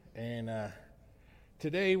And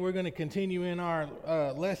today we're going to continue in our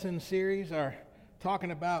lesson series,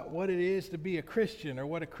 talking about what it is to be a Christian, or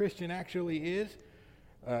what a Christian actually is.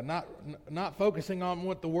 Not focusing on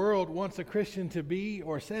what the world wants a Christian to be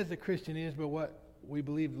or says a Christian is, but what we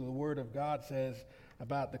believe the Word of God says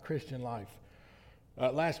about the Christian life.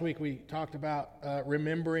 Last week we talked about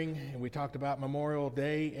remembering, and we talked about Memorial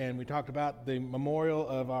Day, and we talked about the memorial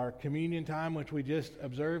of our communion time, which we just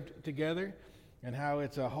observed together, and how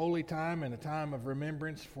it's a holy time and a time of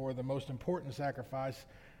remembrance for the most important sacrifice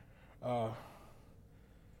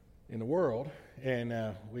in the world. And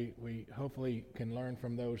we hopefully can learn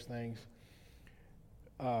from those things.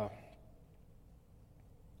 How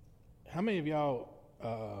many of y'all,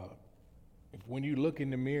 when you look in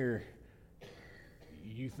the mirror,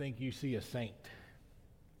 you think you see a saint?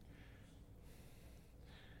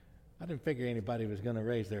 I didn't figure anybody was going to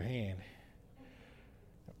raise their hand.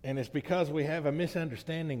 And it's because we have a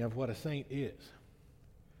misunderstanding of what a saint is.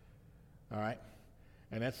 All right?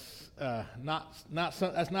 And that's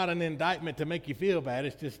that's not an indictment to make you feel bad.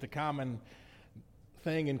 It's just a common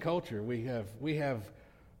thing in culture. We have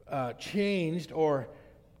changed or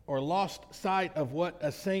lost sight of what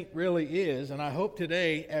a saint really is. And I hope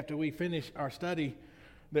today, after we finish our study,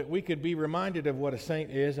 that we could be reminded of what a saint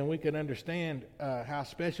is, and we could understand how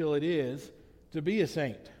special it is to be a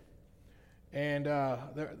saint. And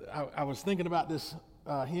I was thinking about this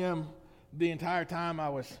hymn the entire time I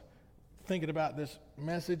was thinking about this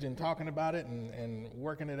message and talking about it and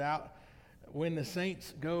working it out. When the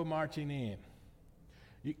saints go marching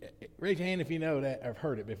in. Raise your hand if you know that. I've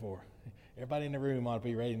heard it before. Everybody in the room ought to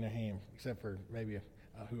be raising their hand, except for maybe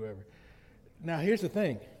whoever. Now, here's the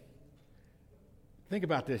thing. Think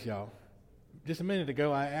about this, y'all. Just a minute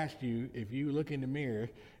ago, I asked you if you look in the mirror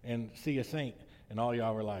and see a saint, and all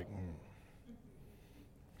y'all were like,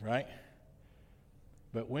 right?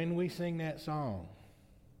 But when we sing that song,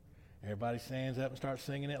 everybody stands up and starts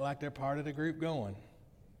singing it like they're part of the group going.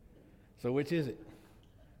 So which is it?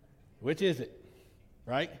 Which is it?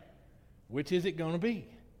 Right? Which is it going to be?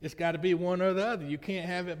 It's got to be one or the other. You can't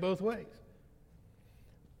have it both ways.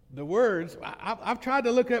 The words, I've tried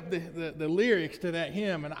to look up the lyrics to that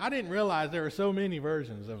hymn, and I didn't realize there were so many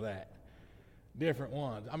versions of that. Different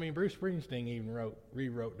ones. I mean, Bruce Springsteen even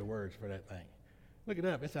rewrote the words for that thing. Look it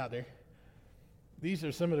up. It's out there. These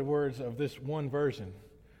are some of the words of this one version.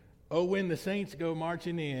 Oh, when the saints go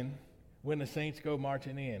marching in, when the saints go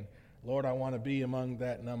marching in. Lord, I want to be among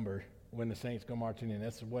that number when the saints go marching in.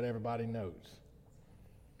 That's what everybody knows.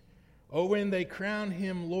 Oh, when they crown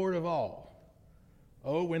him Lord of all.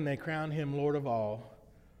 Oh, when they crown him Lord of all.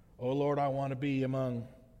 Oh, Lord, I want to be among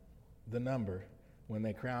the number when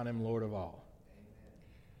they crown him Lord of all.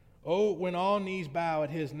 Oh, when all knees bow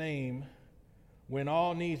at his name. When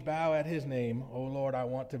all knees bow at his name, oh Lord, I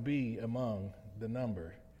want to be among the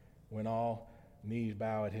number when all knees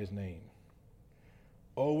bow at his name.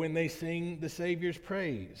 Oh, when they sing the Savior's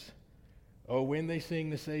praise. Oh, when they sing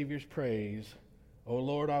the Savior's praise, oh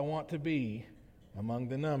Lord, I want to be among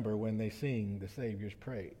the number when they sing the Savior's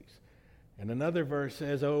praise. And another verse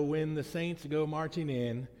says, oh, when the saints go marching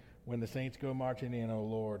in, when the saints go marching in, oh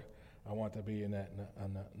Lord, I want to be in that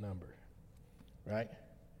number. Right?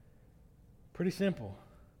 Pretty simple.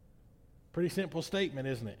 Pretty simple statement,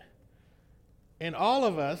 isn't it? And all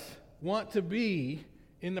of us want to be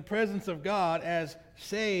in the presence of God as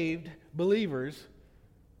saved believers,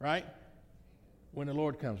 right? When the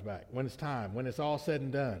Lord comes back, when it's time, when it's all said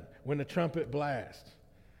and done, when the trumpet blasts,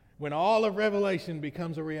 when all of Revelation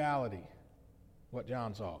becomes a reality, what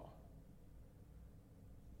John saw.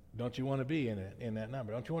 Don't you want to be in that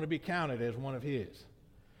number? Don't you want to be counted as one of his?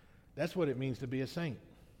 That's what it means to be a saint.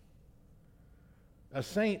 A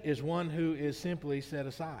saint is one who is simply set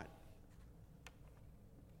aside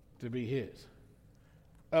to be his.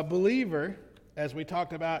 A believer, as we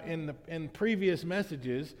talked about in previous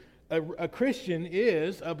messages, a Christian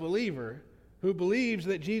is a believer who believes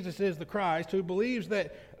that Jesus is the Christ, who believes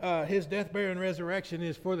that his death, burial, and resurrection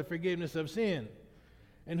is for the forgiveness of sin,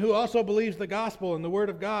 and who also believes the gospel and the word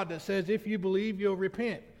of God that says if you believe, you'll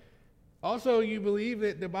repent. Also, you believe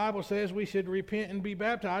that the Bible says we should repent and be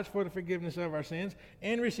baptized for the forgiveness of our sins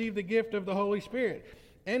and receive the gift of the Holy Spirit.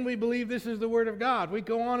 And we believe this is the Word of God. We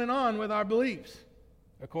go on and on with our beliefs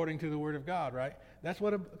according to the Word of God, right? That's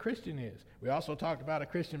what a Christian is. We also talked about a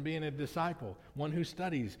Christian being a disciple, one who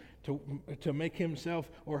studies to make himself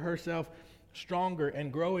or herself stronger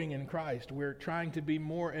and growing in Christ. We're trying to be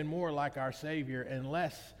more and more like our Savior and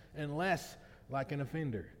less like an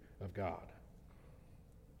offender of God.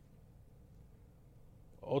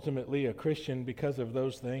 Ultimately, a Christian, because of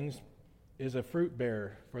those things, is a fruit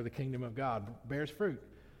bearer for the kingdom of God, bears fruit.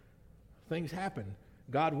 things happen.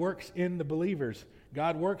 God works in the believers.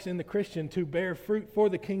 God works in the Christian to bear fruit for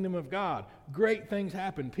the kingdom of God. Great things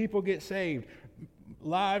happen. People get saved.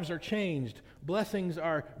 Lives are changed. Blessings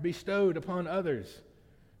are bestowed upon others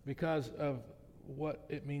because of what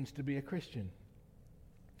it means to be a Christian.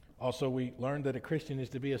 Also, we learned that a Christian is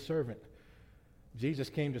to be a servant. Jesus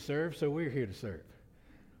came to serve, so we're here to serve.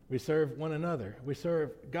 We serve one another. We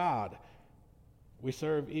serve God. We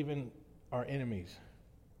serve even our enemies.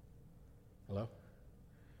 Hello?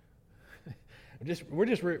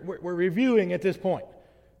 We're reviewing at this point.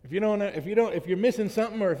 If you're missing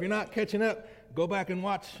something or if you're not catching up, go back and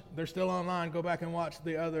watch. They're still online. Go back and watch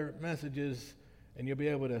the other messages, and you'll be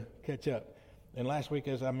able to catch up. And last week,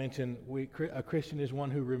 as I mentioned, a Christian is one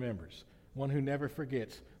who remembers, one who never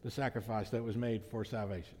forgets the sacrifice that was made for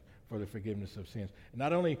salvation, for the forgiveness of sins.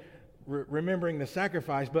 Not only remembering the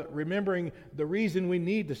sacrifice, but remembering the reason we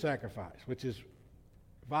need the sacrifice, which is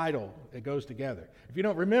vital. It goes together. If you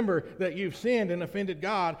don't remember that you've sinned and offended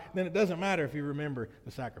God, then it doesn't matter if you remember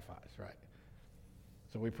the sacrifice, right?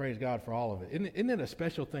 So we praise God for all of it. Isn't it a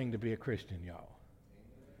special thing to be a Christian, y'all?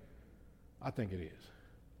 I think it is.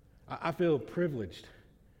 I feel privileged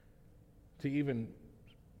to even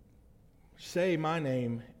say my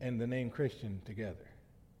name and the name Christian together.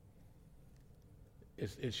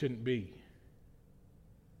 It shouldn't be.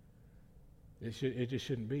 It just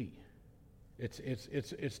shouldn't be.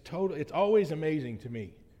 It's always amazing to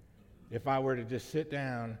me if I were to just sit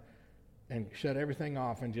down and shut everything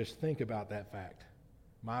off and just think about that fact.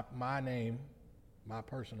 My name, my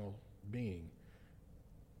personal being,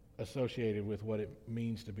 associated with what it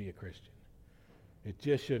means to be a Christian. It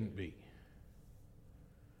just shouldn't be.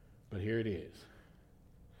 But here it is.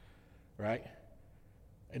 Right?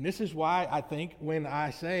 And this is why I think when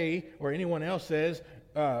I say, or anyone else says,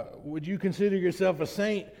 would you consider yourself a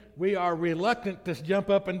saint? We are reluctant to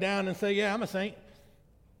jump up and down and say, yeah, I'm a saint.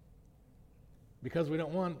 Because we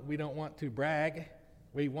don't want to brag.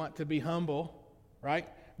 We want to be humble, right?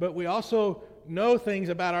 But we also know things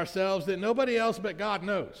about ourselves that nobody else but God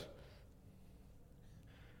knows.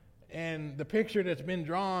 And the picture that's been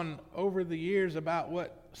drawn over the years about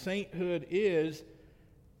what sainthood is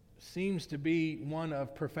seems to be one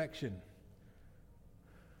of perfection,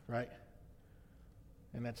 right?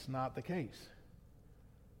 And that's not the case.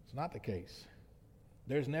 It's not the case.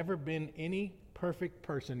 There's never been any perfect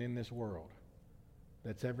person in this world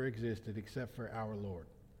that's ever existed except for our Lord.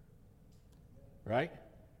 Right?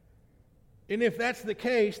 And if that's the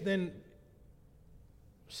case, then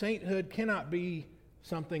sainthood cannot be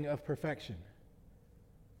something of perfection.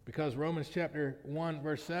 Because Romans chapter 1,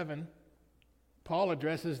 verse 7, Paul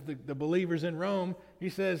addresses the believers in Rome. He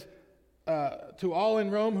says, to all in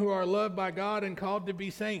Rome who are loved by God and called to be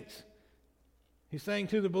saints. He's saying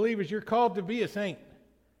to the believers, you're called to be a saint.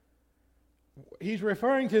 He's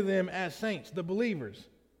referring to them as saints, the believers.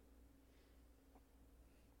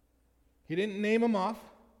 He didn't name them off,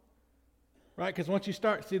 right? Because once you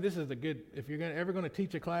start, see, this is the good, if you're ever going to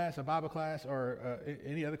teach a class, a Bible class, or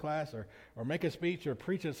any other class, or make a speech, or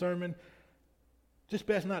preach a sermon, just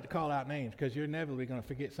best not to call out names, because you're inevitably going to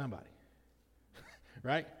forget somebody,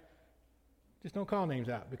 right? Just don't call names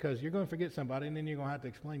out, because you're going to forget somebody, and then you're going to have to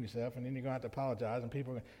explain yourself, and then you're going to have to apologize,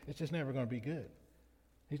 and it's just never going to be good.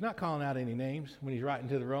 He's not calling out any names when he's writing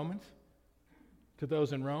to the Romans, to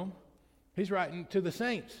those in Rome. He's writing to the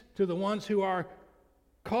saints, to the ones who are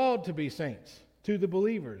called to be saints, to the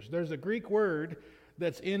believers. There's a Greek word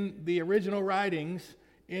that's in the original writings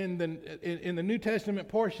in the New Testament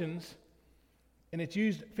portions, and it's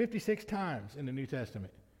used 56 times in the New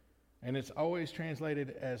Testament, and it's always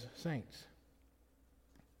translated as saints.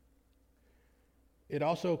 It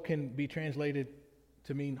also can be translated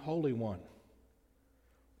to mean holy one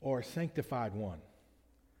or sanctified one,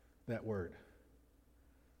 that word.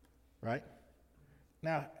 Right?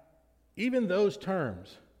 Now, even those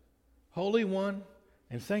terms, holy one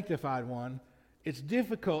and sanctified one, it's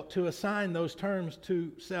difficult to assign those terms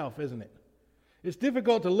to self, isn't it? It's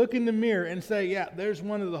difficult to look in the mirror and say, yeah, there's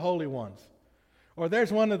one of the holy ones, or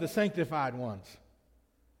there's one of the sanctified ones.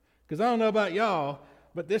 Because I don't know about y'all,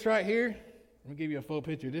 but this right here, let me give you a full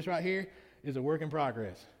picture. This right here is a work in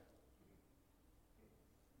progress.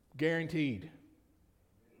 Guaranteed.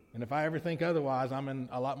 And if I ever think otherwise, I'm in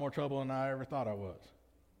a lot more trouble than I ever thought I was.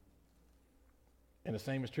 And the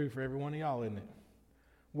same is true for every one of y'all, isn't it?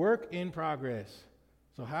 Work in progress.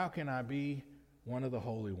 So how can I be one of the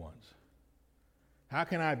holy ones? How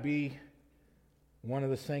can I be one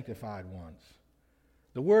of the sanctified ones?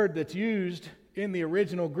 The word that's used in the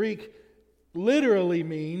original Greek literally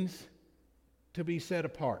means to be set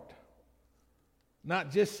apart.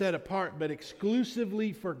 Not just set apart, but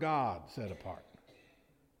exclusively for God set apart.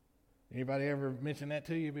 Anybody ever mentioned that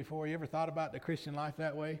to you before? You ever thought about the Christian life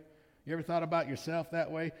that way? You ever thought about yourself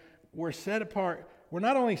that way? We're set apart. We're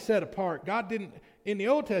not only set apart. God didn't, in the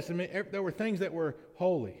Old Testament, there were things that were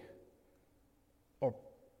holy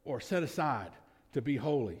or set aside to be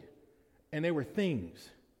holy. And they were things,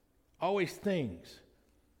 always things.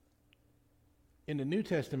 In the New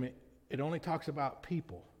Testament, it only talks about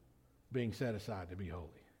people being set aside to be holy.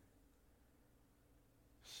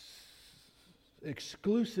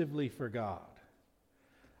 Exclusively for God.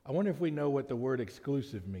 I wonder if we know what the word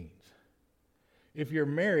exclusive means. If you're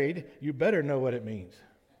married, you better know what it means.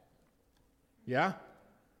 Yeah?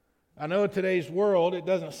 I know in today's world, it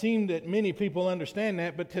doesn't seem that many people understand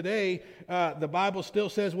that, but today, the Bible still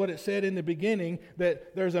says what it said in the beginning,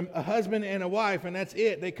 that there's a husband and a wife, and that's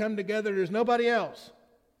it. They come together, there's nobody else.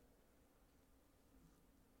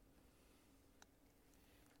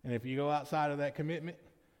 And if you go outside of that commitment,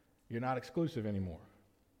 you're not exclusive anymore.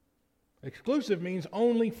 Exclusive means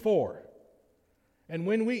only for. And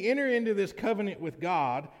when we enter into this covenant with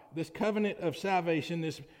God, this covenant of salvation,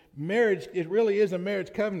 this marriage, it really is a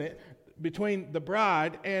marriage covenant between the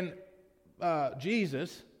bride and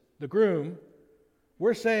Jesus, the groom.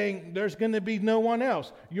 We're saying there's going to be no one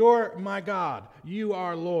else. You're my God. You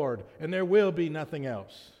are Lord. And there will be nothing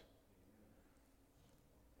else.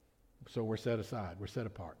 So we're set aside. We're set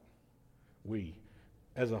apart. We,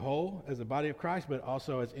 as a whole, as a body of Christ, but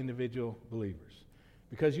also as individual believers.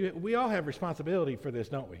 Because we all have responsibility for this,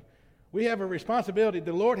 don't we? We have a responsibility.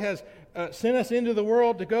 The Lord has sent us into the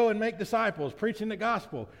world to go and make disciples, preaching the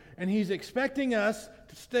gospel. And He's expecting us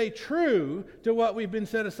to stay true to what we've been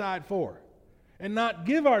set aside for. And not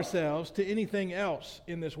give ourselves to anything else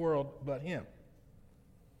in this world but Him.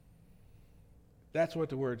 That's what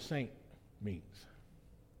the word saint means.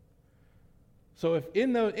 So if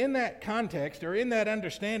in that context or in that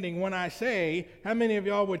understanding, when I say, how many of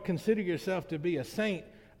y'all would consider yourself to be a saint,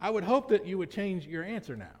 I would hope that you would change your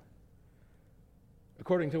answer now.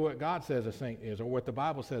 According to what God says a saint is, or what the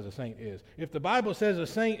Bible says a saint is. If the Bible says a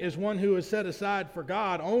saint is one who is set aside for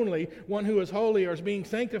God only, one who is holy or is being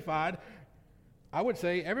sanctified, I would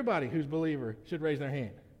say everybody who's a believer should raise their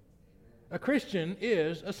hand. A Christian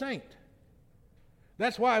is a saint.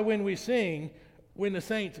 That's why when we sing, when the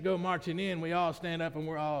saints go marching in, we all stand up and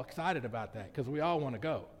we're all excited about that because we all want to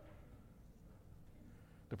go.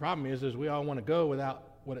 The problem is we all want to go without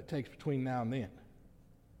what it takes between now and then.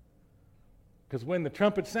 Because when the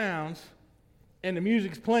trumpet sounds and the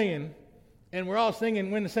music's playing and we're all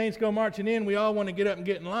singing, when the saints go marching in, we all want to get up and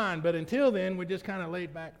get in line. But until then, we're just kind of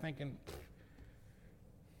laid back thinking,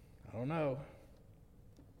 I don't know.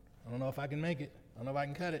 I don't know if I can make it. I don't know if I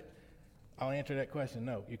can cut it. I'll answer that question.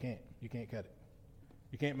 No, you can't. You can't cut it.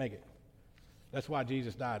 You can't make it. That's why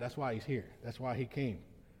Jesus died. That's why He's here. That's why He came.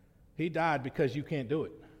 He died because you can't do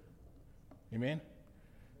it. Amen?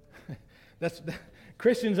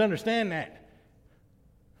 Christians understand that.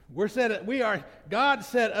 God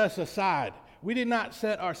set us aside. We did not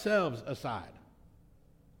set ourselves aside.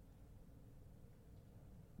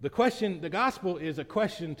 The gospel is a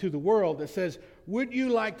question to the world that says, would you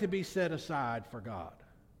like to be set aside for God?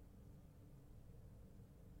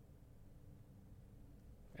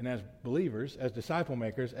 And as believers, as disciple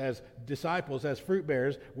makers, as disciples, as fruit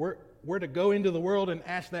bearers, we're to go into the world and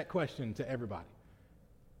ask that question to everybody.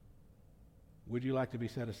 Would you like to be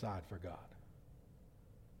set aside for God?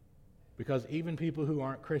 Because even people who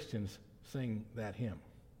aren't Christians sing that hymn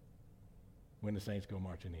when the saints go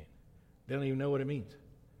marching in. They don't even know what it means.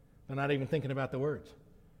 They're not even thinking about the words.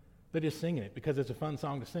 They're just singing it because it's a fun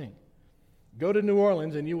song to sing. Go to New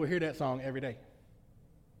Orleans and you will hear that song every day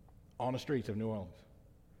on the streets of New Orleans.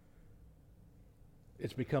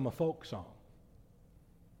 It's become a folk song.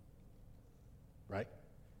 Right?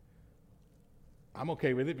 I'm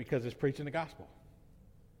okay with it because it's preaching the gospel.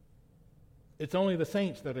 It's only the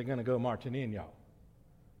saints that are going to go marching in, y'all.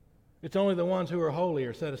 It's only the ones who are holy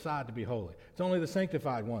or set aside to be holy. It's only the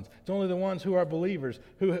sanctified ones. It's only the ones who are believers,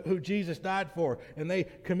 who Jesus died for, and they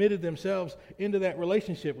committed themselves into that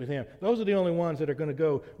relationship with Him. Those are the only ones that are going to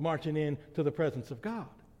go marching in to the presence of God.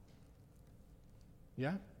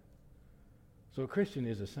 Yeah? So a Christian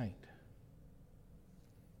is a saint,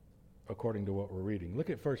 according to what we're reading. Look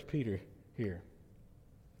at 1 Peter here.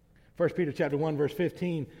 1 Peter chapter 1, verse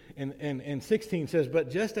 15 and 16 says, "But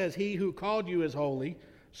just as He who called you is holy,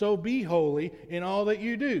 so be holy in all that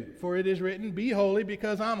you do. For it is written, be holy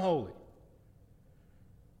because I'm holy."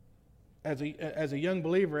 As a young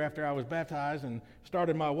believer, after I was baptized and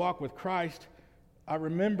started my walk with Christ, I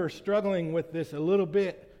remember struggling with this a little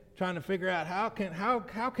bit trying to figure out how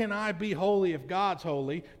can I be holy if God's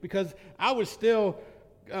holy, because I was still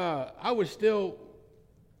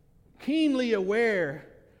keenly aware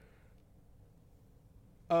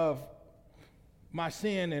of my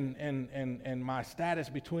sin and my status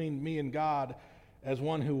between me and God as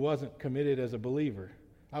one who wasn't committed as a believer.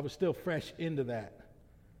 I was still fresh into that.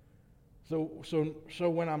 So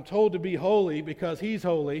when I'm told to be holy because He's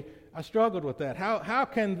holy, I struggled with that. How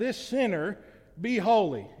can this sinner be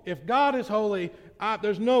holy? If God is holy,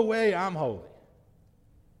 there's no way I'm holy.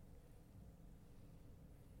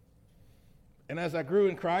 And as I grew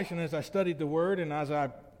in Christ and as I studied the Word and as I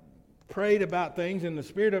prayed about things and the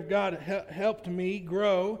Spirit of God helped me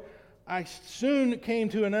grow, I soon came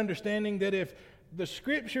to an understanding that if the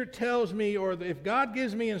Scripture tells me, or if God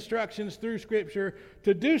gives me instructions through Scripture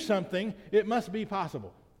to do something, it must be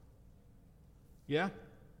possible. Yeah?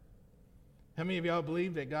 How many of y'all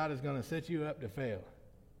believe that God is going to set you up to fail?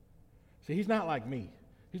 See, He's not like me.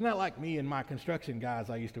 He's not like me and my construction guys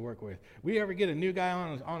I used to work with. We ever get a new guy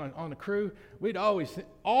on the crew, we'd always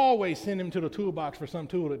send him to the toolbox for some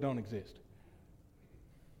tool that don't exist.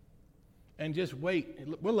 And just wait.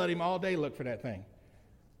 We'll let him all day look for that thing,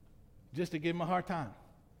 just to give him a hard time.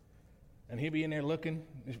 And he'll be in there looking.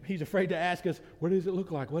 He's afraid to ask us, what does it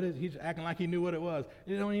look like? What is? He's acting like he knew what it was.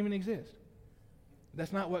 It don't even exist.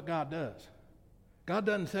 That's not what God does. God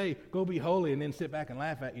doesn't say, go be holy, and then sit back and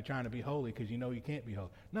laugh at you trying to be holy because you know you can't be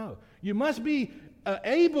holy. No, you must be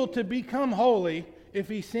able to become holy if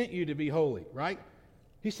He sent you to be holy, right?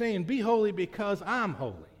 He's saying, be holy because I'm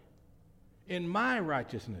holy. In my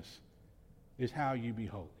righteousness is how you be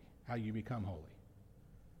holy, how you become holy.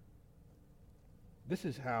 This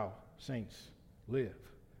is how saints live.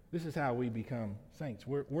 This is how we become saints.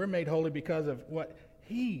 We're made holy because of what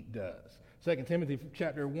He does. 2 Timothy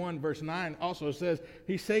chapter 1, verse 9 also says,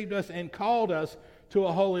 He saved us and called us to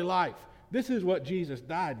a holy life. This is what Jesus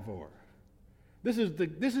died for. This is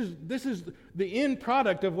the end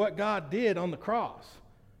product of what God did on the cross.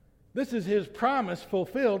 This is His promise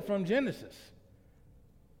fulfilled from Genesis.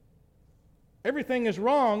 Everything is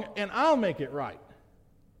wrong, and I'll make it right.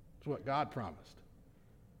 That's what God promised.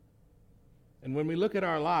 And when we look at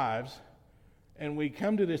our lives, and we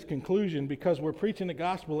come to this conclusion because we're preaching the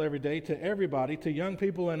gospel every day to everybody, to young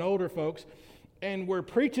people and older folks, and we're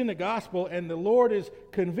preaching the gospel and the Lord is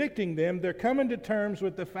convicting them, they're coming to terms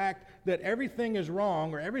with the fact that everything is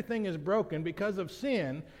wrong or everything is broken because of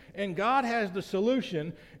sin, and God has the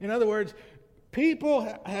solution. In other words, people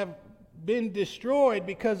have been destroyed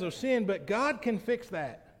because of sin, but God can fix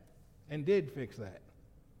that and did fix that.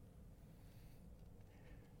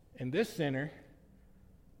 And this sinner,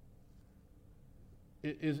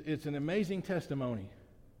 it's an amazing testimony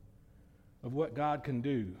of what God can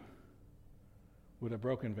do with a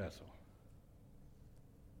broken vessel.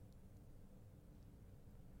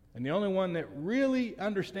 And the only one that really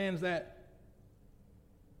understands that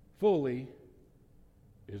fully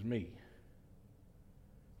is me.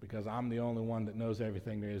 Because I'm the only one that knows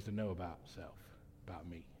everything there is to know about self, about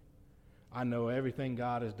me. I know everything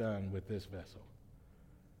God has done with this vessel.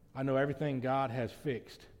 I know everything God has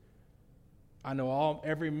fixed. I know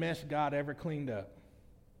every mess God ever cleaned up.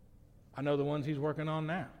 I know the ones He's working on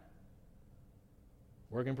now.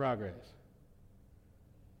 Work in progress.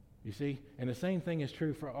 You see? And the same thing is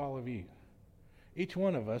true for all of you. Each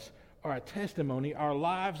one of us are a testimony. Our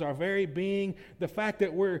lives, our very being, the fact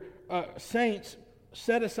that we're saints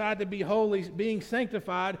set aside to be holy, being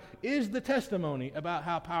sanctified, is the testimony about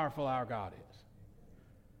how powerful our God is.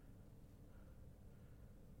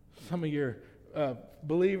 Some of your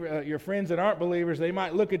your friends that aren't believers, they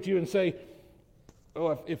might look at you and say,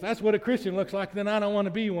 oh, if that's what a Christian looks like, then I don't want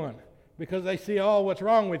to be one, because they see all what's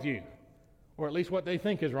wrong with you, or at least what they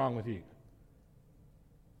think is wrong with you.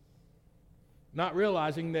 Not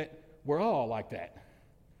realizing that we're all like that.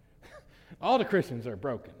 All the Christians are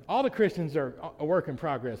broken. All the Christians are a work in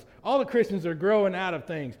progress. All the Christians are growing out of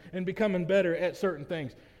things and becoming better at certain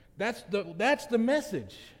things. That's the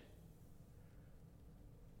message.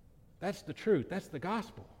 That's the truth. That's the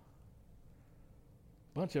gospel.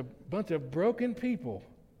 Bunch of broken people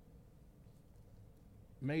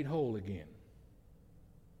made whole again.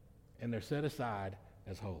 And they're set aside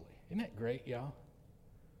as holy. Isn't that great, y'all?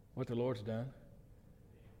 What the Lord's done?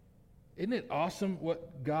 Isn't it awesome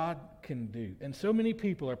what God can do? And so many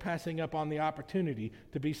people are passing up on the opportunity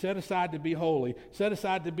to be set aside to be holy, set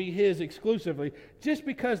aside to be His exclusively, just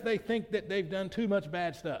because they think that they've done too much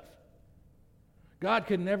bad stuff. God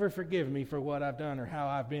could never forgive me for what I've done or how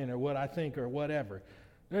I've been or what I think or whatever.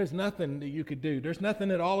 There's nothing that you could do. There's nothing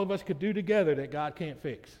that all of us could do together that God can't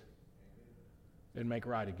fix and make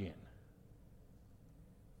right again.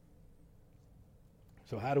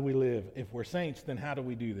 So how do we live? If we're saints, then how do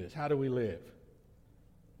we do this? How do we live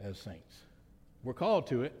as saints? We're called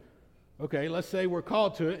to it. Okay, let's say we're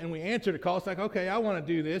called to it and we answer the call. It's like, okay, I want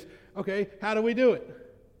to do this. Okay, how do we do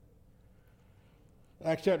it?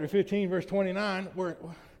 Acts chapter 15, verse 29,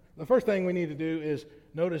 the first thing we need to do is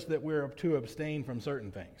notice that we're to abstain from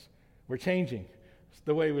certain things. We're changing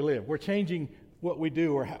the way we live. We're changing what we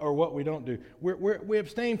do or what we don't do. We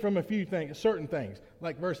abstain from a few things, certain things.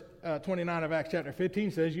 Like verse 29 of Acts chapter 15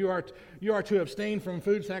 says, you are to abstain from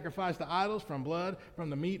food sacrificed to idols, from blood, from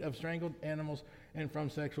the meat of strangled animals, and from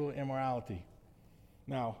sexual immorality.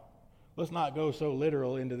 Now, let's not go so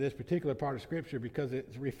literal into this particular part of Scripture because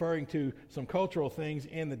it's referring to some cultural things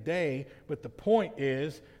in the day, but the point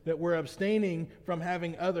is that we're abstaining from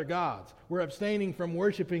having other gods. We're abstaining from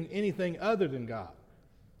worshiping anything other than God.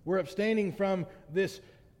 We're abstaining from this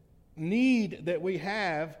need that we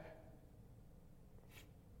have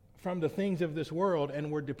from the things of this world,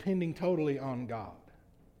 and we're depending totally on God.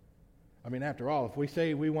 I mean, after all, if we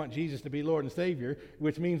say we want Jesus to be Lord and Savior,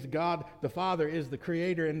 which means God the Father is the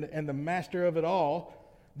creator and the master of it all,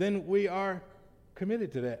 then we are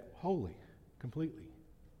committed to that wholly, completely.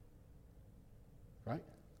 Right?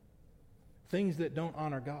 Things that don't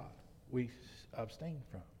honor God, we abstain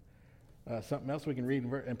from. Something else we can read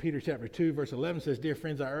in Peter chapter 2, verse 11 says, "Dear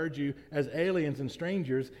friends, I urge you as aliens and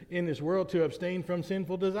strangers in this world to abstain from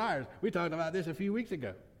sinful desires." We talked about this a few weeks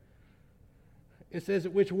ago. It says,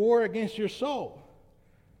 "which war against your soul."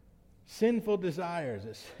 Sinful desires,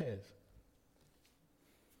 it says.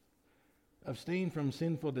 Abstain from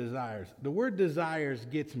sinful desires. The word desires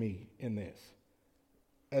gets me in this.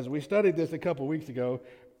 As we studied this a couple weeks ago,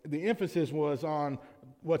 the emphasis was on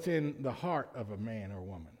what's in the heart of a man or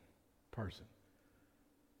woman, person.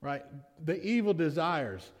 Right? The evil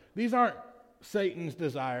desires. These aren't Satan's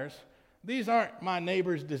desires. These aren't my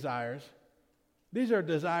neighbor's desires. These are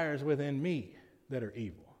desires within me that are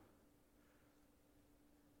evil.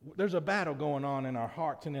 There's a battle going on in our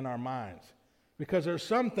hearts and in our minds because there's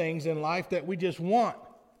some things in life that we just want.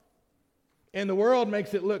 And the world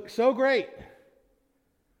makes it look so great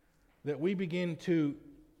that we begin to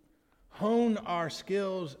hone our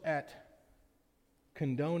skills at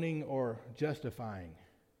condoning or justifying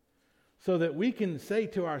so that we can say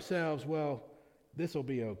to ourselves, well, this will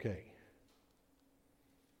be okay.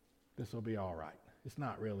 This will be all right. It's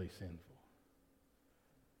not really sinful.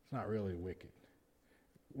 It's not really wicked.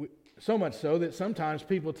 So much so that sometimes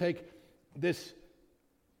people take this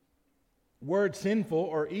word sinful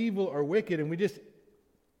or evil or wicked and we just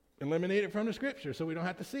eliminate it from the Scripture so we don't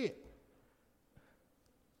have to see it.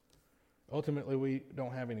 Ultimately, we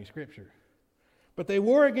don't have any Scripture. But they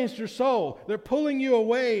war against your soul. They're pulling you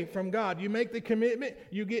away from God. You make the commitment.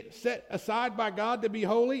 You get set aside by God to be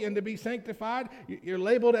holy and to be sanctified. You're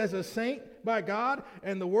labeled as a saint by God,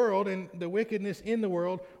 and the world and the wickedness in the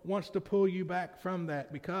world wants to pull you back from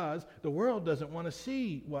that because the world doesn't want to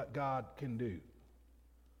see what God can do.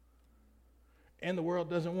 And the world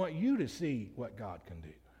doesn't want you to see what God can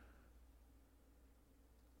do.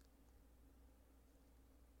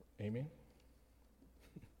 Amen?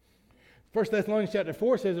 1 Thessalonians chapter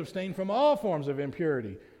 4 says, "Abstain from all forms of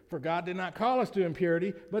impurity. For God did not call us to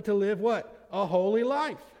impurity, but to live" what? "A holy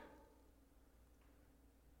life."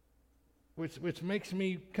 Which makes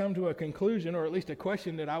me come to a conclusion, or at least a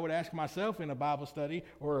question that I would ask myself in a Bible study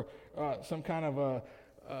or some kind of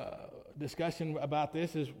a discussion about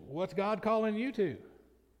this is, what's God calling you to?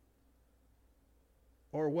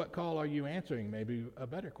 Or what call are you answering? Maybe a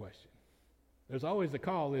better question. There's always a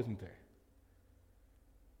call, isn't there?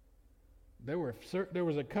 There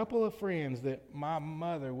was a couple of friends that my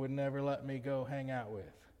mother would never let me go hang out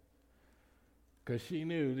with because she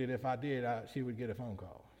knew that if I did, she would get a phone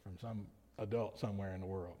call from some adult somewhere in the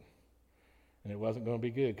world. And it wasn't going to be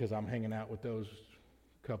good because I'm hanging out with those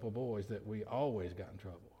couple boys that we always got in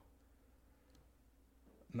trouble.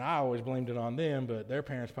 And I always blamed it on them, but their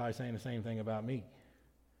parents probably saying the same thing about me.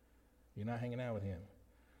 You're not hanging out with him.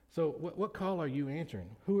 So what call are you answering?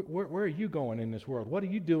 Where are you going in this world? What are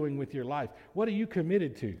you doing with your life? What are you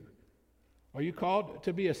committed to? Are you called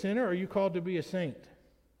to be a sinner or are you called to be a saint?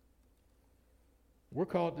 We're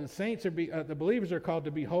called, the believers are called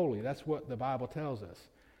to be holy. That's what the Bible tells us.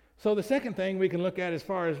 So the second thing we can look at as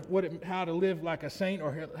far as how to live like a saint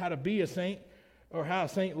or how to be a saint or how a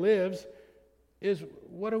saint lives is,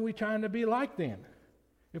 what are we trying to be like then?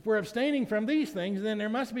 If we're abstaining from these things, then there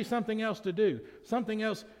must be something else to do, something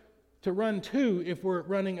else to run to if we're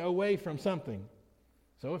running away from something.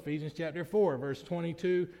 So Ephesians chapter 4, verse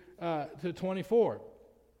 22 to 24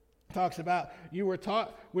 talks about, "You were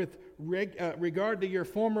taught with regard to your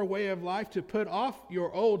former way of life to put off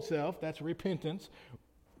your old self," that's repentance,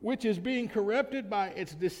 which is being corrupted by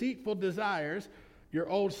its deceitful desires, your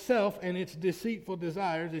old self and its deceitful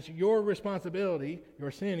desires. It's your responsibility,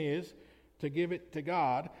 your sin is, to give it to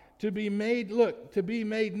God, to be made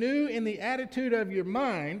new in the attitude of your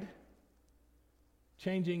mind,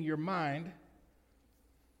 changing your mind,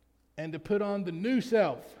 and to put on the new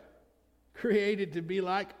self, created to be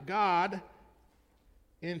like God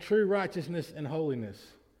in true righteousness and holiness.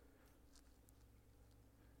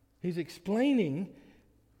 He's explaining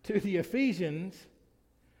to the Ephesians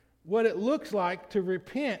what it looks like to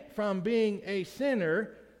repent from being a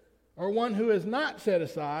sinner or one who is not set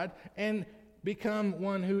aside and become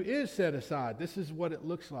one who is set aside. This is what it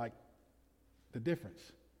looks like, the difference.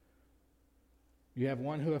 You have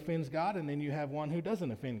one who offends God, and then you have one who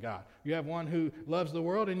doesn't offend God. You have one who loves the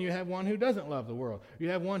world, and you have one who doesn't love the world. You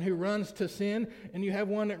have one who runs to sin, and you have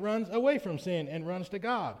one that runs away from sin and runs to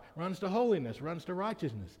God, runs to holiness, runs to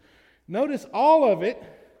righteousness. Notice all of it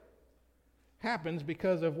happens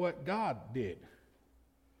because of what God did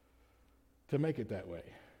to make it that way.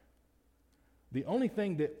 The only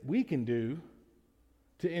thing that we can do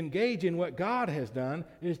to engage in what God has done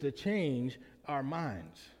is to change our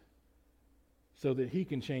minds so that He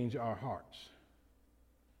can change our hearts.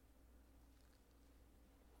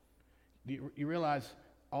 Do you realize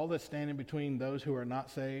all that's standing between those who are not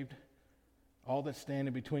saved, all that's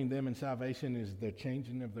standing between them and salvation is the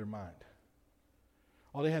changing of their mind?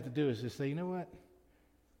 All they have to do is just say, you know what?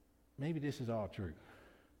 Maybe this is all true.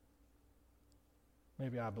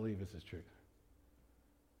 Maybe I believe this is true.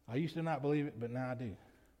 I used to not believe it, but now I do.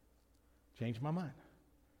 Change my mind.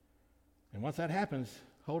 And once that happens,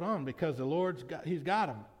 hold on, because the Lord's He's got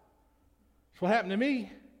them. That's what happened to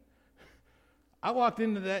me. I walked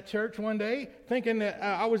into that church one day thinking that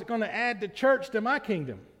I was going to add the church to my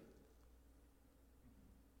kingdom.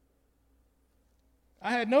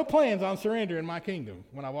 I had no plans on surrendering my kingdom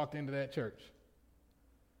when I walked into that church.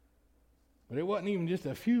 But it wasn't even just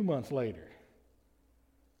a few months later.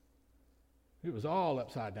 It was all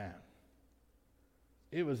upside down.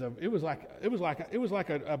 It was like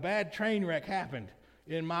a bad train wreck happened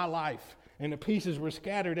in my life, and the pieces were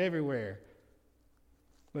scattered everywhere.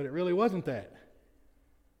 But it really wasn't that.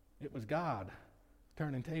 It was God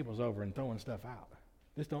turning tables over and throwing stuff out.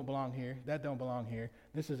 This don't belong here. That don't belong here.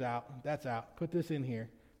 This is out. That's out. Put this in here,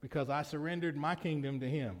 because I surrendered my kingdom to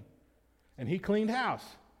Him. And He cleaned house.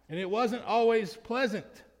 And it wasn't always pleasant,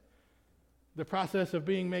 the process of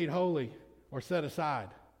being made holy or set aside,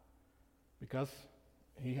 because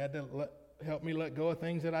He had to help me let go of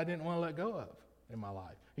things that I didn't want to let go of in my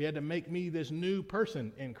life. He had to make me this new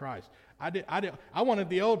person in Christ. I wanted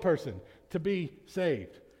the old person to be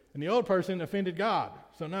saved. And the old person offended God.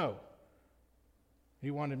 So no.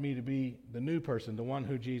 He wanted me to be the new person, the one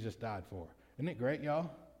who Jesus died for. Isn't it great,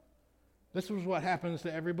 y'all? This is what happens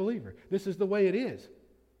to every believer. This is the way it is.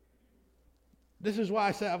 This is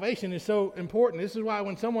why salvation is so important. This is why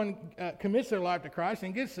when someone commits their life to Christ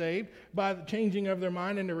and gets saved by the changing of their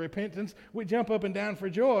mind into repentance, we jump up and down for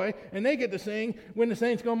joy, and they get to sing when the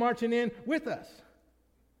saints go marching in with us.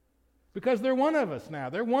 Because they're one of us now.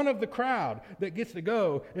 They're one of the crowd that gets to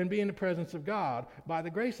go and be in the presence of God by the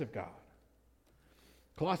grace of God.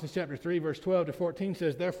 Colossians chapter 3, verse 12 to 14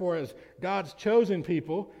 says, therefore, as God's chosen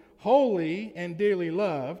people, holy and dearly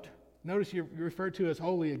loved, notice you're referred to as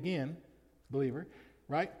holy again, believer,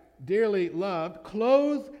 right? Dearly loved,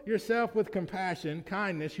 clothe yourself with compassion,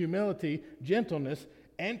 kindness, humility, gentleness,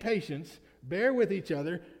 and patience. Bear with each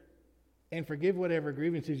other and forgive whatever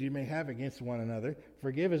grievances you may have against one another.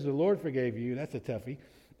 Forgive as the Lord forgave you. That's a toughie.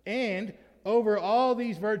 And over all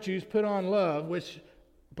these virtues put on love, which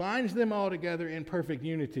binds them all together in perfect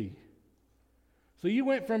unity. So you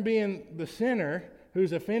went from being the sinner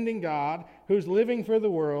who's offending God, who's living for the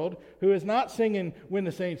world, who is not singing when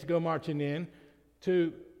the saints go marching in,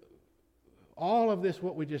 to all of this,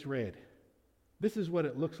 what we just read. This is what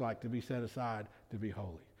it looks like to be set aside, to be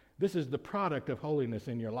holy. This is the product of holiness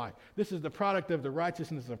in your life. This is the product of the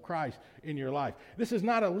righteousness of Christ in your life. This is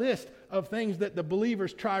not a list of things that the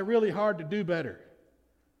believers try really hard to do better.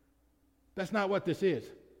 That's not what this is.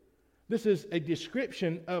 This is a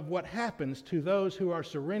description of what happens to those who are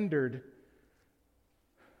surrendered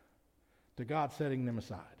to God setting them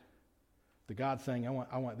aside. To God saying,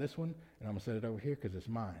 I want this one, and I'm going to set it over here because it's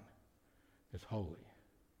mine. It's holy.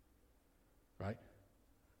 Right?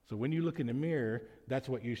 So when you look in the mirror, that's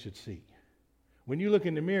what you should see. When you look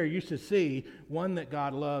in the mirror, you should see one that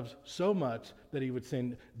God loves so much that He would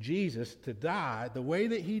send Jesus to die the way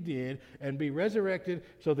that He did and be resurrected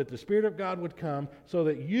so that the Spirit of God would come so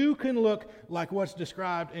that you can look like what's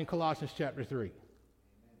described in Colossians chapter 3.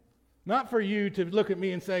 Not for you to look at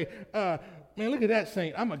me and say, man, look at that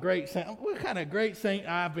saint. I'm a great saint. What kind of great saint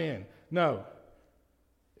I've been? No.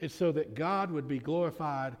 It's so that God would be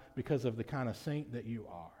glorified because of the kind of saint that you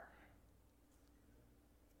are.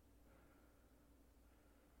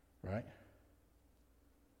 Right?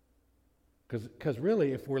 Because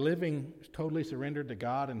really, if we're living totally surrendered to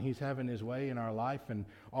God and He's having His way in our life and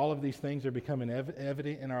all of these things are becoming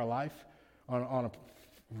evident in our life on a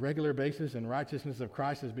regular basis, and righteousness of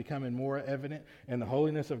Christ is becoming more evident and the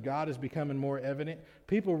holiness of God is becoming more evident,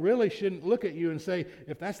 people really shouldn't look at you and say,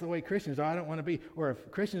 if that's the way Christians are, I don't want to be, or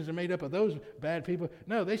if Christians are made up of those bad people.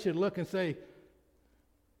 No, they should look and say,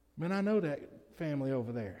 man, I know that family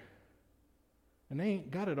over there. And they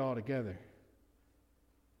ain't got it all together.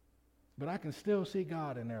 But I can still see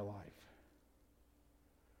God in their life.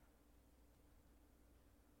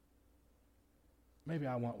 Maybe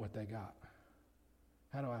I want what they got.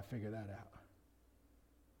 How do I figure that out?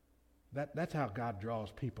 That's how God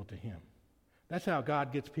draws people to Him. That's how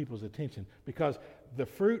God gets people's attention. Because the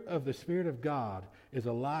fruit of the Spirit of God is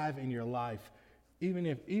alive in your life, even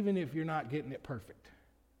if you're not getting it perfect.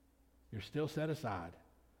 You're still set aside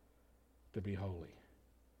to be holy.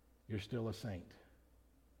 You're still a saint.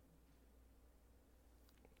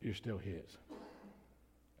 You're still His.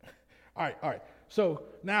 All right. So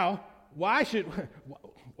now, why should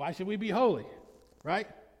we be holy, right?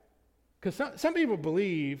 Because some people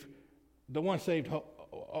believe the once saved,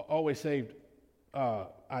 always saved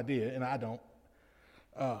idea, and I don't.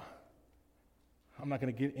 I'm not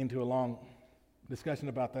going to get into a long discussion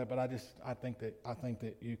about that, but I think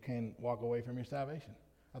that you can walk away from your salvation.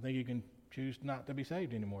 I think you can choose not to be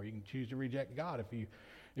saved anymore. You can choose to reject God.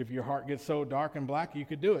 If your heart gets so dark and black, you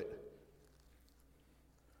could do it.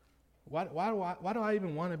 Why do I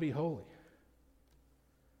even want to be holy?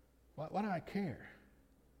 Why do I care?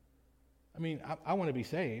 I mean, I want to be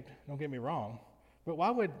saved. Don't get me wrong. But why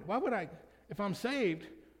would I, if I'm saved,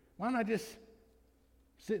 why don't I just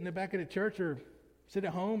sit in the back of the church or sit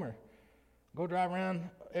at home or go drive around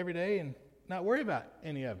every day and not worry about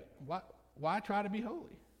any of it? Why try to be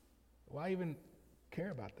holy? Why even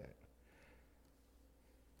care about that?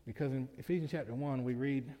 Because in Ephesians chapter 1, we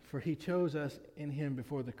read, "For He chose us in Him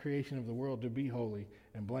before the creation of the world to be holy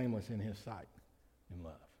and blameless in His sight in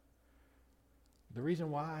love." The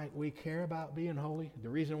reason why we care about being holy, the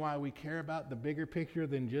reason why we care about the bigger picture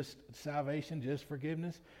than just salvation, just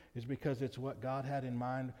forgiveness, is because it's what God had in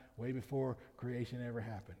mind way before creation ever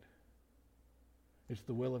happened. It's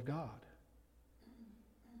the will of God.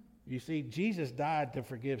 You see, Jesus died to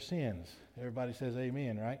forgive sins. Everybody says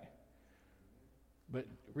amen, right? But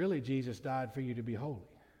really, Jesus died for you to be holy.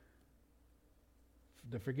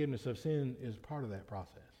 The forgiveness of sin is part of that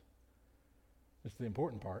process. It's the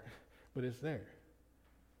important part, but it's there.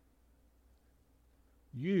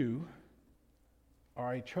 You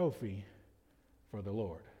are a trophy for the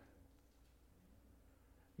Lord.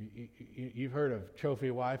 You've heard of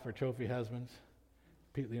trophy wife or trophy husbands.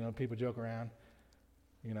 People joke around.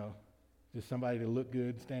 Just somebody to look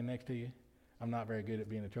good, stand next to you. I'm not very good at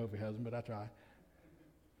being a trophy husband, but I try.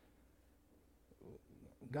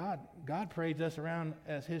 God parades us around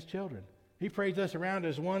as His children. He parades us around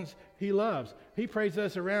as ones He loves. He parades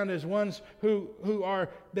us around as ones who are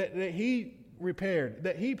that He repaired,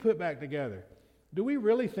 that He put back together. Do we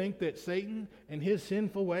really think that Satan and his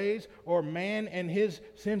sinful ways, or man and his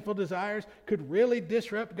sinful desires, could really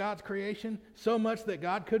disrupt God's creation so much that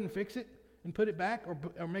God couldn't fix it and put it back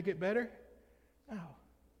or make it better? No.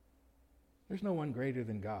 There's no one greater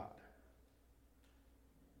than God.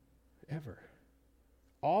 Ever.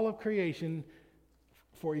 All of creation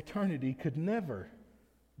for eternity could never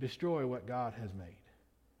destroy what God has made.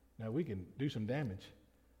 Now, we can do some damage.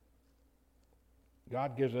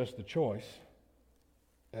 God gives us the choice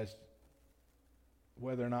as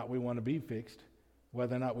whether or not we want to be fixed,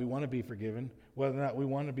 whether or not we want to be forgiven, whether or not we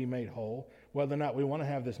want to be made whole, whether or not we want to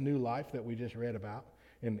have this new life that we just read about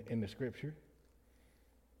in the Scripture.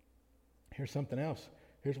 Here's something else.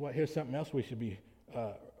 Here's something else we should be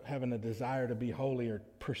having a desire to be holy, or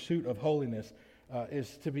pursuit of holiness,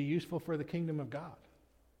 is to be useful for the kingdom of God.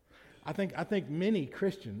 I think many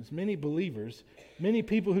Christians, many believers, many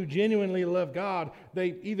people who genuinely love God,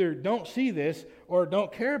 they either don't see this or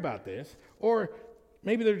don't care about this, or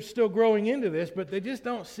maybe they're still growing into this, but they just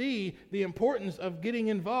don't see the importance of getting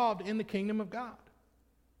involved in the kingdom of God.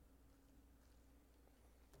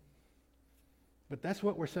 But that's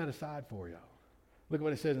what we're set aside for, y'all. Look at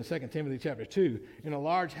what it says in 2 Timothy chapter 2. In a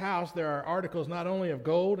large house there are articles not only of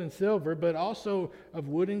gold and silver, but also of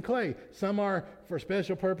wood and clay. Some are for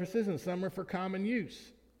special purposes and some are for common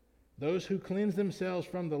use. Those who cleanse themselves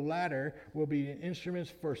from the latter will be instruments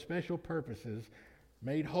for special purposes,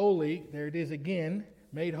 made holy, there it is again,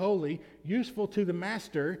 made holy, useful to the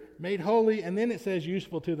master, made holy, and then it says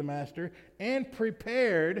useful to the master, and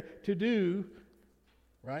prepared to do,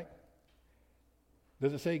 right?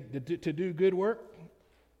 Does it say to do good work?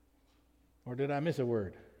 Or did I miss a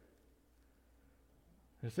word?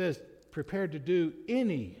 It says prepared to do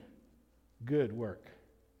any good work.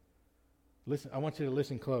 Listen, I want you to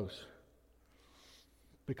listen close.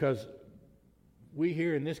 Because we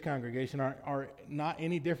here in this congregation are not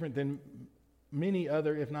any different than many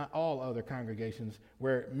other, if not all other congregations,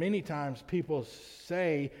 where many times people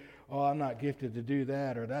say, oh, I'm not gifted to do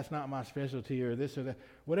that, or that's not my specialty, or this or that.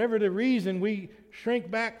 Whatever the reason we shrink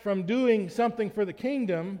back from doing something for the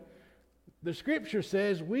kingdom, the Scripture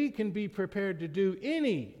says we can be prepared to do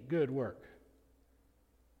any good work,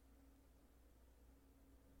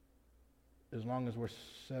 as long as we're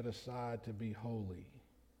set aside to be holy.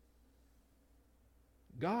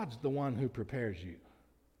 God's the one who prepares you,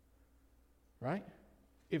 right?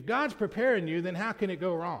 If God's preparing you, then how can it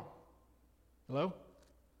go wrong? Hello?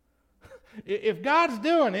 If God's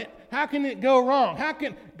doing it, how can it go wrong? How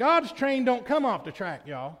can God's train don't come off the track,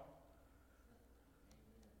 y'all?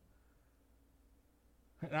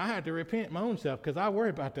 And I have to repent my own self because I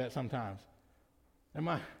worry about that sometimes. Am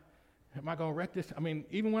I going to wreck this? I mean,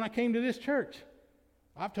 even when I came to this church,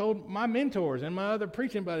 I've told my mentors and my other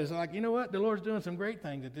preaching buddies, like, you know what? The Lord's doing some great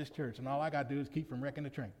things at this church, and all I got to do is keep from wrecking the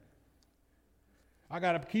train. I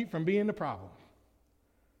got to keep from being the problem.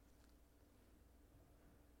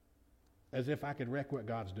 As if I could wreck what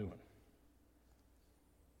God's doing.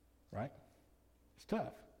 Right? It's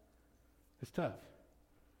tough. It's tough.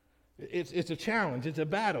 It's a challenge. It's a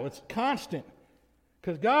battle. It's constant.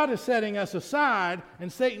 Because God is setting us aside,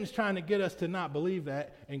 and Satan's trying to get us to not believe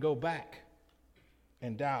that and go back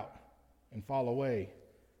and doubt and fall away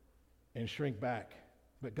and shrink back.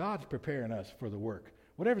 But God's preparing us for the work.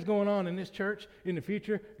 Whatever's going on in this church in the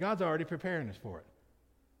future, God's already preparing us for it.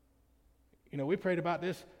 You know, we prayed about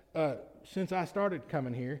this since I started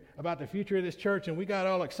coming here, about the future of this church, and we got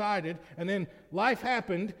all excited, and then life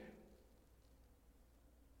happened.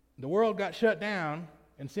 The world got shut down,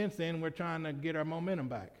 and since then we're trying to get our momentum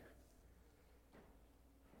back.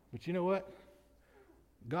 But you know what?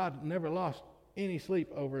 God never lost any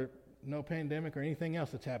sleep over no pandemic or anything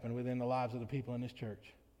else that's happened within the lives of the people in this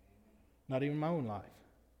church. Not even my own life.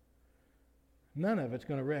 None of it's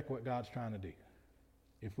going to wreck what God's trying to do.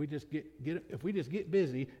 If we just get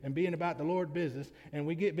busy and being about the Lord's business, and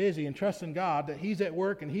we get busy and trusting God that He's at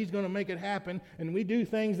work and He's going to make it happen, and we do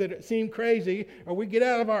things that seem crazy, or we get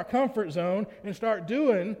out of our comfort zone and start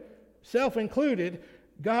doing, self-included,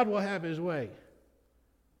 God will have His way.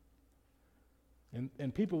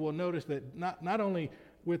 And people will notice that not only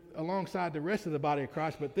alongside the rest of the body of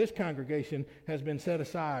Christ, but this congregation has been set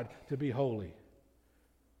aside to be holy.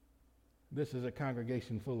 This is a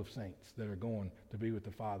congregation full of saints that are going to be with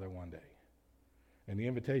the Father one day. And the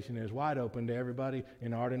invitation is wide open to everybody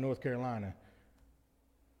in Arden, North Carolina.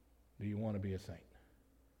 Do you want to be a saint?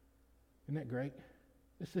 Isn't that great?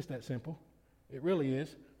 It's just that simple. It really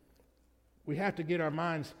is. We have to get our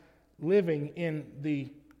minds living in the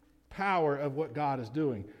power of what God is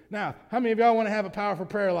doing. Now, how many of y'all want to have a powerful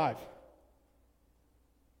prayer life?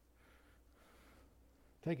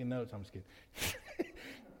 Taking notes, I'm just kidding.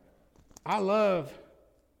 I love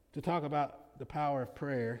to talk about the power of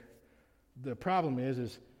prayer. The problem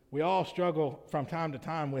is we all struggle from time to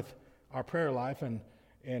time with our prayer life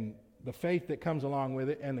and the faith that comes along with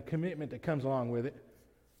it and the commitment that comes along with it.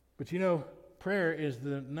 But you know, prayer is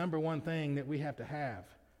the number one thing that we have to have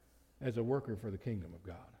as a worker for the kingdom of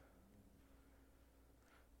God.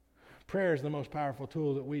 Prayer is the most powerful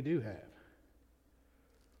tool that we do have.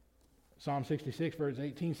 Psalm 66, verse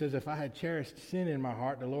 18 says, if I had cherished sin in my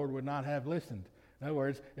heart, the Lord would not have listened. In other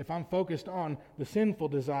words, if I'm focused on the sinful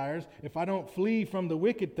desires, if I don't flee from the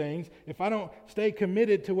wicked things, if I don't stay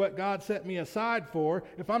committed to what God set me aside for,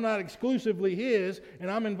 if I'm not exclusively His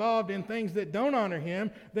and I'm involved in things that don't honor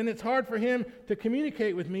Him, then it's hard for Him to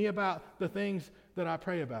communicate with me about the things that I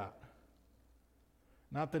pray about.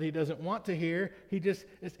 Not that He doesn't want to hear. He just,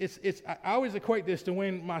 I always equate this to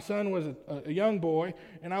when my son was a young boy,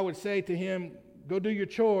 and I would say to him, go do your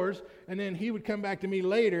chores, and then he would come back to me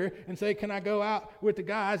later and say, can I go out with the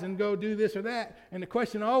guys and go do this or that? And the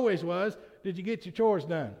question always was, did you get your chores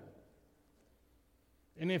done?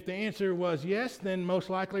 And if the answer was yes, then most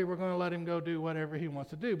likely we're going to let him go do whatever he wants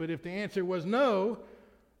to do. But if the answer was no,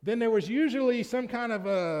 then there was usually some kind of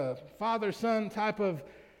a father-son type of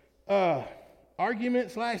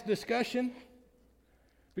argument/discussion,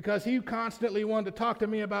 because he constantly wanted to talk to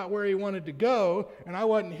me about where he wanted to go, and I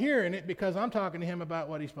wasn't hearing it because I'm talking to him about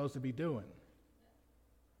what he's supposed to be doing.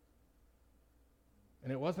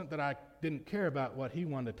 And it wasn't that I didn't care about what he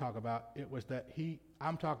wanted to talk about. It was that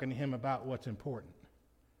I'm talking to him about what's important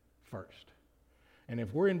first. And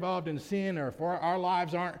if we're involved in sin, or if our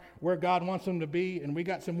lives aren't where God wants them to be, and we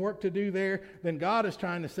got some work to do there, then God is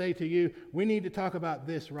trying to say to you, we need to talk about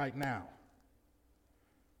this right now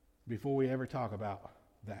before we ever talk about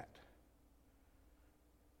that.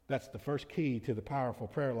 That's the first key to the powerful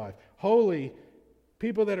prayer life. Holy,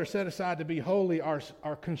 people that are set aside to be holy are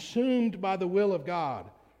consumed by the will of God.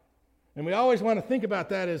 And we always want to think about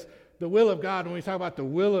that as the will of God when we talk about the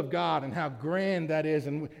will of God and how grand that is,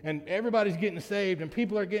 and everybody's getting saved and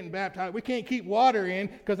people are getting baptized. We can't keep water in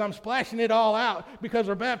because I'm splashing it all out because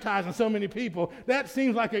we're baptizing so many people. That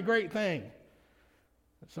seems like a great thing.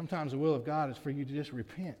 But sometimes the will of God is for you to just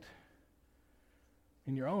repent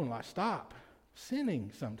in your own life. Stop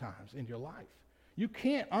sinning sometimes in your life. You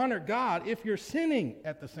can't honor God if you're sinning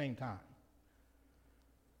at the same time.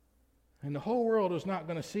 And the whole world is not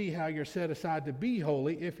going to see how you're set aside to be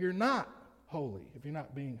holy if you're not holy, if you're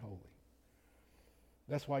not being holy.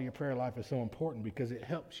 That's why your prayer life is so important, because it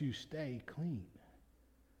helps you stay clean.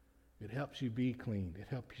 It helps you be clean. It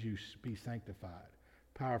helps you be sanctified.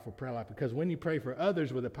 Powerful prayer life. Because when you pray for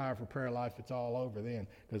others with a powerful prayer life, it's all over then.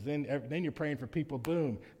 Because then you're praying for people,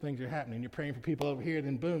 boom, things are happening. You're praying for people over here,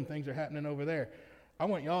 then boom, things are happening over there. I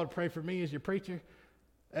want y'all to pray for me as your preacher,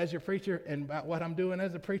 and about what I'm doing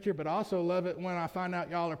as a preacher, but I also love it when I find out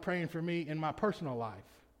y'all are praying for me in my personal life.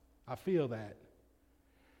 I feel that.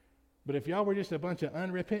 But if y'all were just a bunch of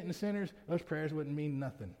unrepentant sinners, those prayers wouldn't mean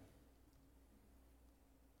nothing.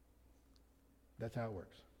 That's how it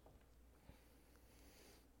works.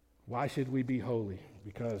 Why should we be holy?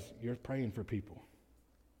 Because you're praying for people.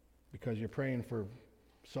 Because you're praying for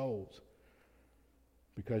souls.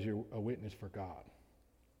 Because you're a witness for God.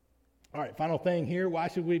 All right, final thing here. Why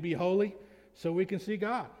should we be holy? So we can see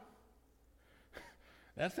God.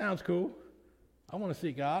 That sounds cool. I want to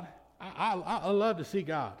see God. I love to see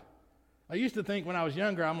God. I used to think when I was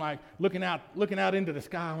younger, I'm like looking out into the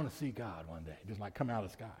sky. I want to see God one day, just like come out of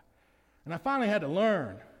the sky. And I finally had to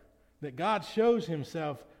learn that God shows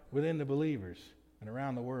himself within the believers and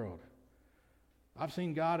around the world. I've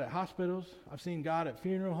seen God at hospitals. I've seen God at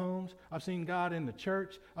funeral homes. I've seen God in the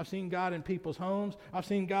church. I've seen God in people's homes. I've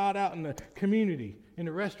seen God out in the community, in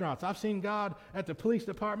the restaurants. I've seen God at the police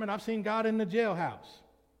department. I've seen God in the jailhouse.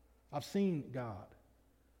 I've seen God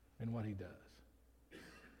and what he does.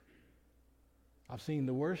 I've seen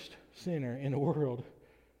the worst sinner in the world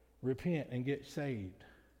repent and get saved.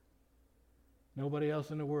 Nobody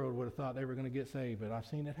else in the world would have thought they were going to get saved, but I've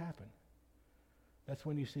seen it happen. That's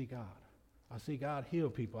when you see God. I see God heal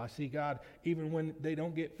people. I see God, even when they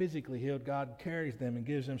don't get physically healed, God carries them and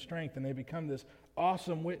gives them strength, and they become this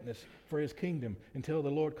awesome witness for his kingdom until the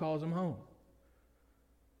Lord calls them home.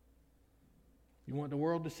 You want the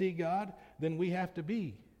world to see God? Then we have to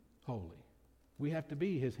be holy. We have to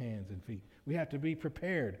be his hands and feet. We have to be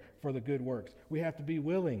prepared for the good works. We have to be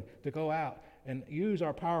willing to go out and use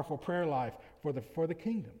our powerful prayer life for the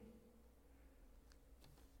kingdom.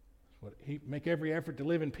 Make every effort to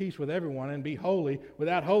live in peace with everyone and be holy.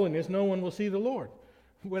 Without holiness, no one will see the Lord.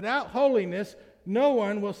 Without holiness, no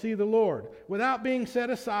one will see the Lord. Without being set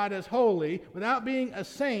aside as holy, without being a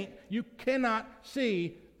saint, you cannot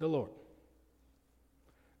see the Lord.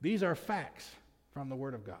 These are facts from the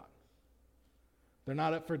Word of God. They're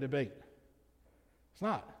not up for debate. It's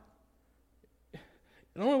not.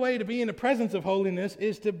 The only way to be in the presence of holiness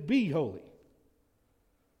is to be holy.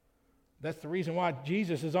 That's the reason why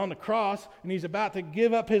Jesus is on the cross and he's about to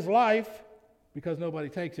give up his life, because nobody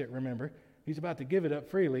takes it, remember. He's about to give it up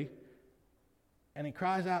freely. And he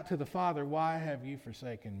cries out to the Father, "Why have you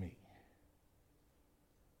forsaken me?"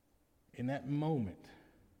 In that moment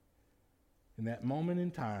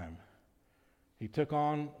in time, he took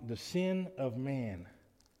on the sin of man,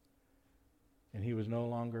 and he was no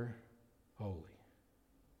longer holy.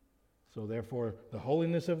 So therefore, the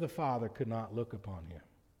holiness of the Father could not look upon him.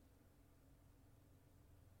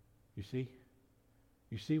 You see?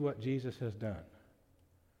 You see what Jesus has done.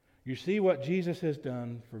 You see what Jesus has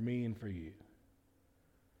done for me and for you.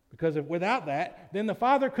 Because without that, then the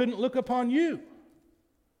Father couldn't look upon you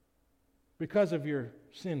because of your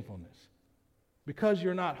sinfulness, because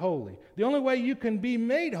you're not holy. The only way you can be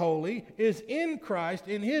made holy is in Christ,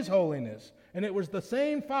 in his holiness. And it was the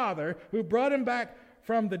same Father who brought him back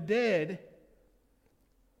from the dead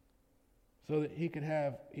so that he could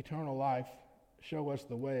have eternal life, show us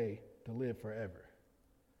the way to live forever,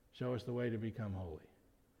 show us the way to become holy.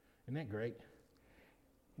 Isn't that great?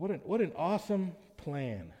 What an awesome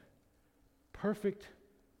plan. Perfect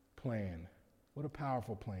plan. What a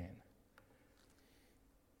powerful plan.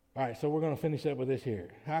 All right, so we're going to finish up with this here.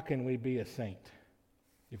 How can we be a saint?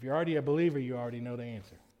 If you're already a believer, you already know the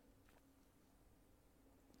answer.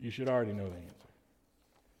 You should already know the answer.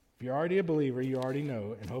 If you're already a believer, you already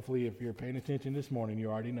know, and hopefully if you're paying attention this morning,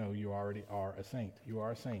 you already know you already are a saint. You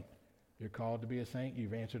are a saint. You're called to be a saint.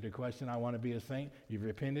 You've answered the question, I want to be a saint. You've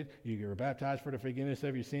repented. You were baptized for the forgiveness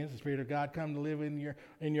of your sins. The Spirit of God come to live in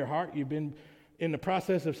your heart. You've been in the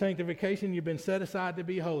process of sanctification. You've been set aside to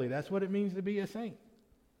be holy. That's what it means to be a saint.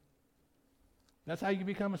 That's how you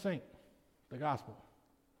become a saint. The gospel.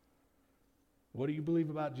 What do you believe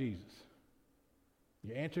about Jesus?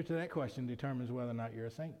 Your answer to that question determines whether or not you're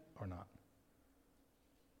a saint or not.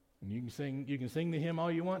 And you can sing the hymn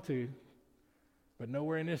all you want to, but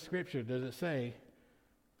nowhere in this scripture does it say,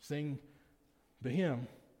 sing the hymn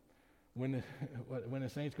when the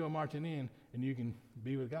saints go marching in and you can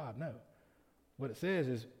be with God. No. What it says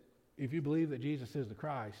is, if you believe that Jesus is the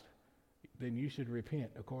Christ, then you should repent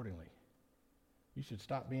accordingly. You should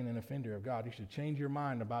stop being an offender of God. You should change your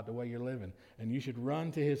mind about the way you're living, and you should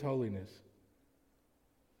run to his holiness.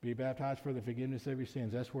 Be baptized for the forgiveness of your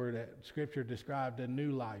sins. That's where that scripture described a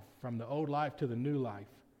new life, from the old life to the new life.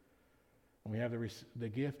 And we have the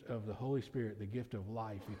gift of the Holy Spirit, the gift of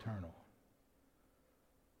life eternal.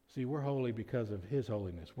 See, we're holy because of his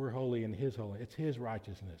holiness. We're holy in his holiness. It's his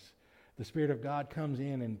righteousness. The Spirit of God comes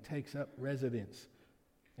in and takes up residence.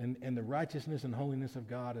 And the righteousness and holiness of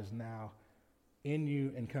God is now in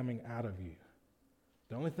you and coming out of you.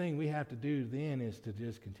 The only thing we have to do then is to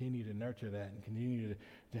just continue to nurture that and continue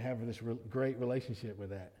to have this great relationship with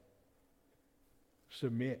that.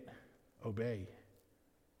 Submit, obey,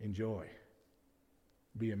 enjoy,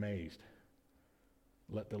 be amazed.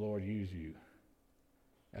 Let the Lord use you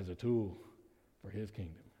as a tool for his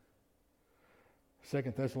kingdom.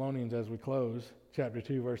 2 Thessalonians, as we close, chapter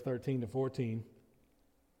 2, verse 13 to 14.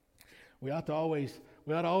 We ought always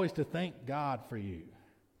to thank God for you,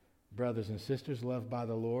 brothers and sisters loved by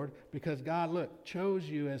the Lord, because God, chose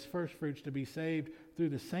you as first fruits to be saved through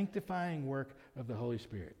the sanctifying work of the Holy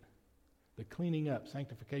Spirit. The cleaning up.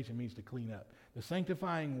 Sanctification means to clean up. The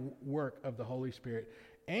sanctifying work of the Holy Spirit,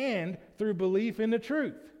 and through belief in the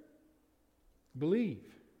truth. Believe.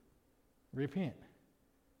 Repent.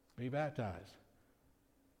 Be baptized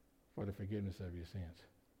for the forgiveness of your sins.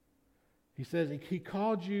 He says he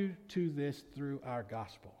called you to this through our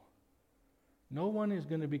gospel. No one is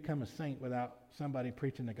going to become a saint without somebody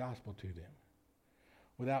preaching the gospel to them,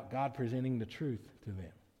 without God presenting the truth to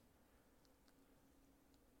them.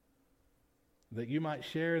 That you might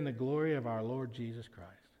share in the glory of our Lord Jesus Christ.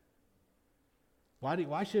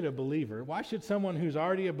 Why should someone who's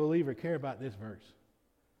already a believer care about this verse?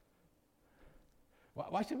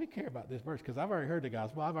 Why should we care about this verse? Because I've already heard the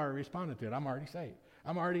gospel. I've already responded to it. I'm already saved.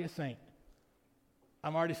 I'm already a saint.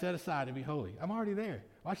 I'm already set aside to be holy. I'm already there.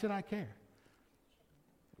 Why should I care?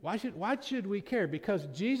 Why should we care? Because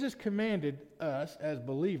Jesus commanded us as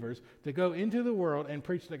believers to go into the world and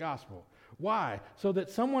preach the gospel. Why? So that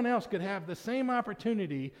someone else could have the same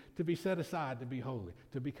opportunity to be set aside to be holy,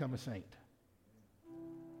 to become a saint.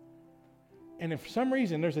 And if for some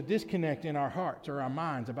reason there's a disconnect in our hearts or our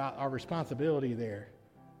minds about our responsibility there,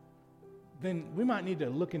 then we might need to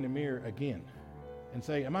look in the mirror again and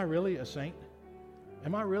say, am I really a saint?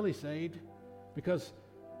 Am I really saved? Because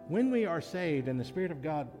when we are saved and the Spirit of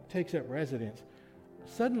God takes up residence,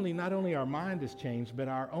 suddenly not only our mind is changed, but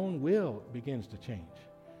our own will begins to change.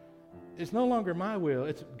 It's no longer my will,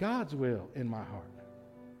 it's God's will in my heart.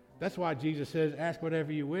 That's why Jesus says, ask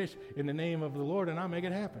whatever you wish in the name of the Lord and I'll make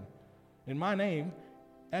it happen. In my name,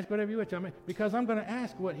 ask whatever you wish. Because I'm going to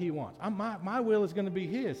ask what he wants. My will is going to be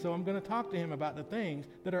his, so I'm going to talk to him about the things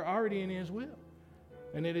that are already in his will.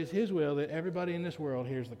 And it is his will that everybody in this world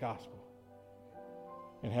hears the gospel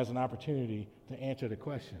and has an opportunity to answer the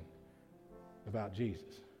question about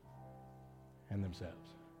Jesus and themselves.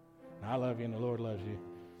 Now, I love you and the Lord loves you.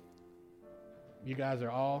 You guys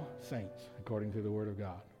are all saints according to the Word of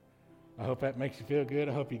God. I hope that makes you feel good.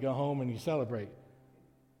 I hope you go home and you celebrate.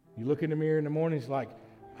 You look in the mirror in the morning, it's like,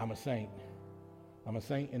 I'm a saint. I'm a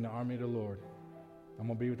saint in the army of the Lord. I'm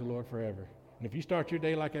going to be with the Lord forever. And if you start your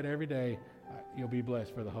day like that every day, you'll be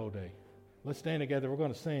blessed for the whole day. Let's stand together. We're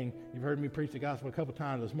going to sing. You've heard me preach the gospel a couple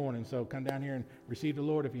times this morning, so come down here and receive the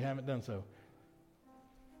Lord if you haven't done so.